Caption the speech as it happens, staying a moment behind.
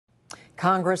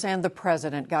Congress and the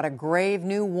president got a grave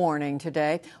new warning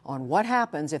today on what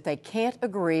happens if they can't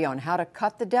agree on how to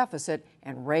cut the deficit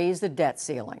and raise the debt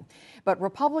ceiling. But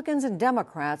Republicans and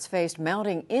Democrats faced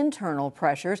mounting internal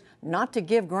pressures not to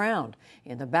give ground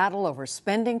in the battle over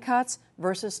spending cuts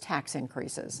versus tax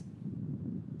increases.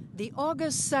 The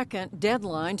August 2nd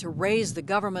deadline to raise the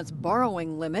government's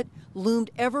borrowing limit loomed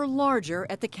ever larger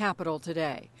at the Capitol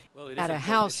today. At a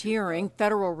House hearing,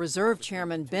 Federal Reserve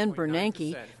Chairman Ben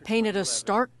Bernanke painted a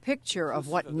stark picture of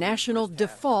what national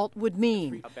default would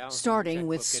mean, starting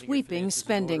with sweeping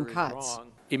spending cuts.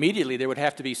 Immediately, there would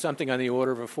have to be something on the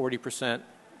order of a 40%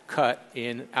 cut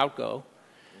in outgo.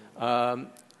 The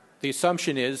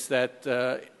assumption is that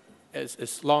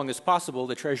as long as possible,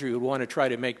 the Treasury would want to try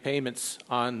to make payments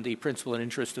on the principal and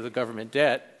interest of the government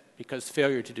debt, because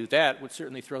failure to do that would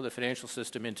certainly throw the financial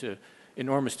system into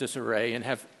enormous disarray and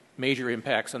have major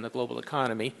impacts on the global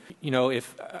economy. You know,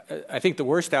 I think the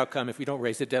worst outcome if we don't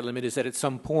raise the debt limit is that at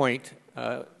some point,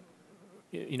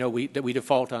 we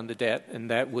default on the debt,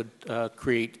 and that would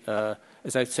create,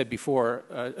 as I've said before,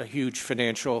 a huge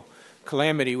financial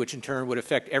calamity, which in turn would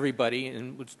affect everybody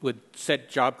and would set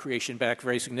job creation back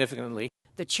very significantly.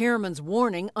 The chairman's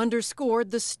warning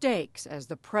underscored the stakes as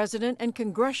the president and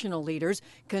congressional leaders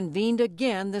convened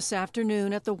again this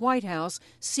afternoon at the White House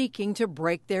seeking to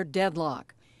break their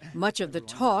deadlock. Much of the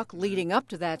talk leading up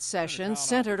to that session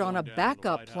centered on a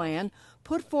backup plan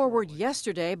put forward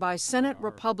yesterday by Senate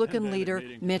Republican leader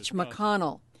Mitch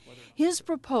McConnell. His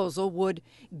proposal would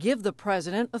give the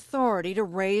president authority to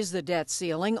raise the debt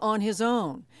ceiling on his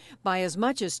own by as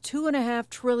much as $2.5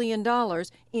 trillion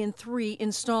in 3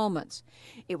 installments.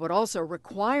 It would also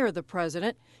require the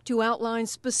president to outline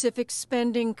specific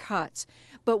spending cuts,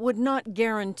 but would not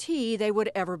guarantee they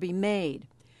would ever be made.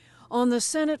 On the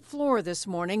Senate floor this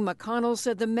morning, McConnell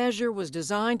said the measure was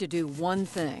designed to do one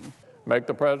thing: make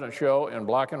the president show in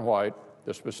black and white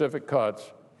the specific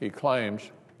cuts he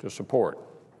claims to support.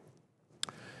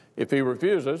 If he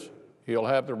refuses, he'll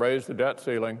have to raise the debt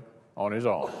ceiling on his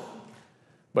own.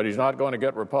 But he's not going to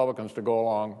get Republicans to go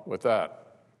along with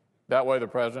that. That way the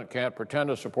president can't pretend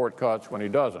to support cuts when he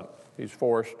doesn't. He's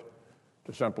forced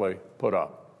to simply put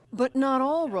up. But not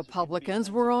all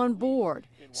Republicans were on board.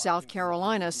 South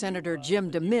Carolina Senator Jim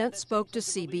DeMint spoke to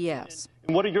CBS.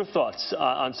 What are your thoughts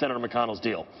on Senator McConnell's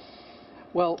deal?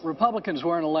 Well, Republicans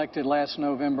weren't elected last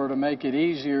November to make it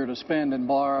easier to spend and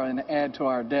borrow and add to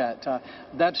our debt.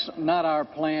 That's not our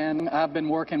plan. I've been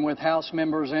working with House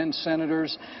members and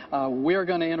senators. We're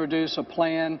going to introduce a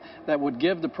plan that would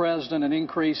give the president an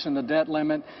increase in the debt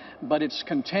limit, but it's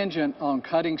contingent on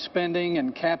cutting spending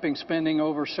and capping spending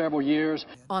over several years.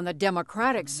 On the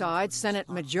Democratic side, Senate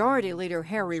Majority Leader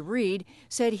Harry Reid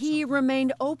said he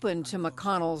remained open to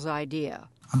McConnell's idea.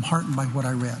 I'm heartened by what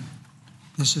I read.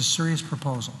 This is a serious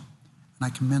proposal, and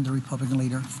I commend the Republican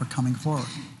leader for coming forward.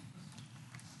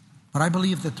 But I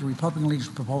believe that the Republican leader's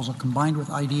proposal, combined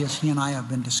with ideas he and I have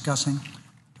been discussing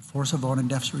to force a vote on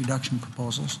deficit reduction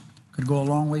proposals, could go a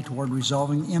long way toward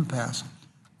resolving the impasse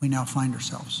we now find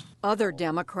ourselves. Other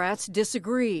Democrats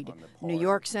disagreed. New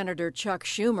York Senator Chuck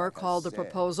Schumer called the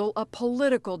proposal a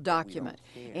political document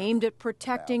aimed at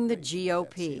protecting the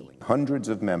GOP. Hundreds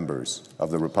of members of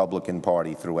the Republican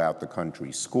Party throughout the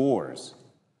country, scores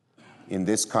in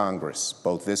this Congress,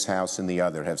 both this House and the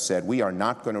other, have said we are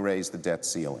not going to raise the debt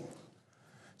ceiling.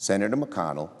 Senator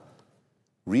McConnell,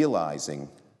 realizing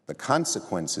the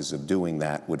consequences of doing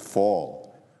that would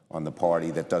fall on the party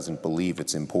that doesn't believe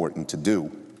it's important to do,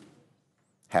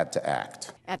 had to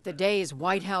act. At the day's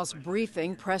White House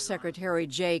briefing, Press Secretary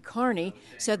Jay Carney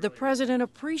said the president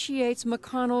appreciates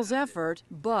McConnell's effort,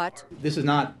 but this is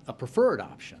not a preferred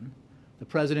option. The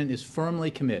president is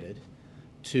firmly committed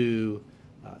to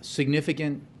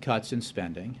significant cuts in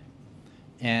spending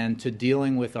and to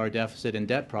dealing with our deficit and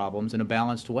debt problems in a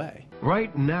balanced way.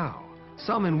 Right now,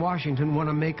 some in Washington want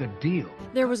to make a deal.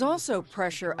 There was also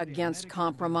pressure against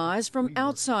compromise from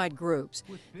outside groups.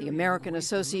 The American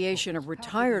Association of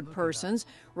Retired Persons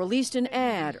released an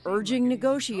ad urging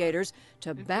negotiators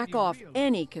to back off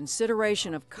any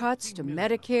consideration of cuts to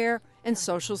Medicare and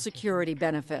Social Security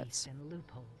benefits.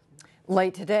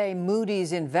 Late today,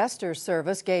 Moody's Investor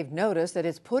Service gave notice that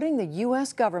it's putting the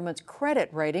U.S. government's credit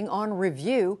rating on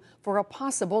review for a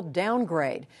possible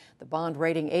downgrade. The bond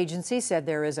rating agency said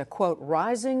there is a, quote,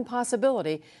 rising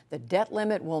possibility the debt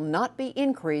limit will not be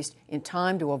increased in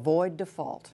time to avoid default.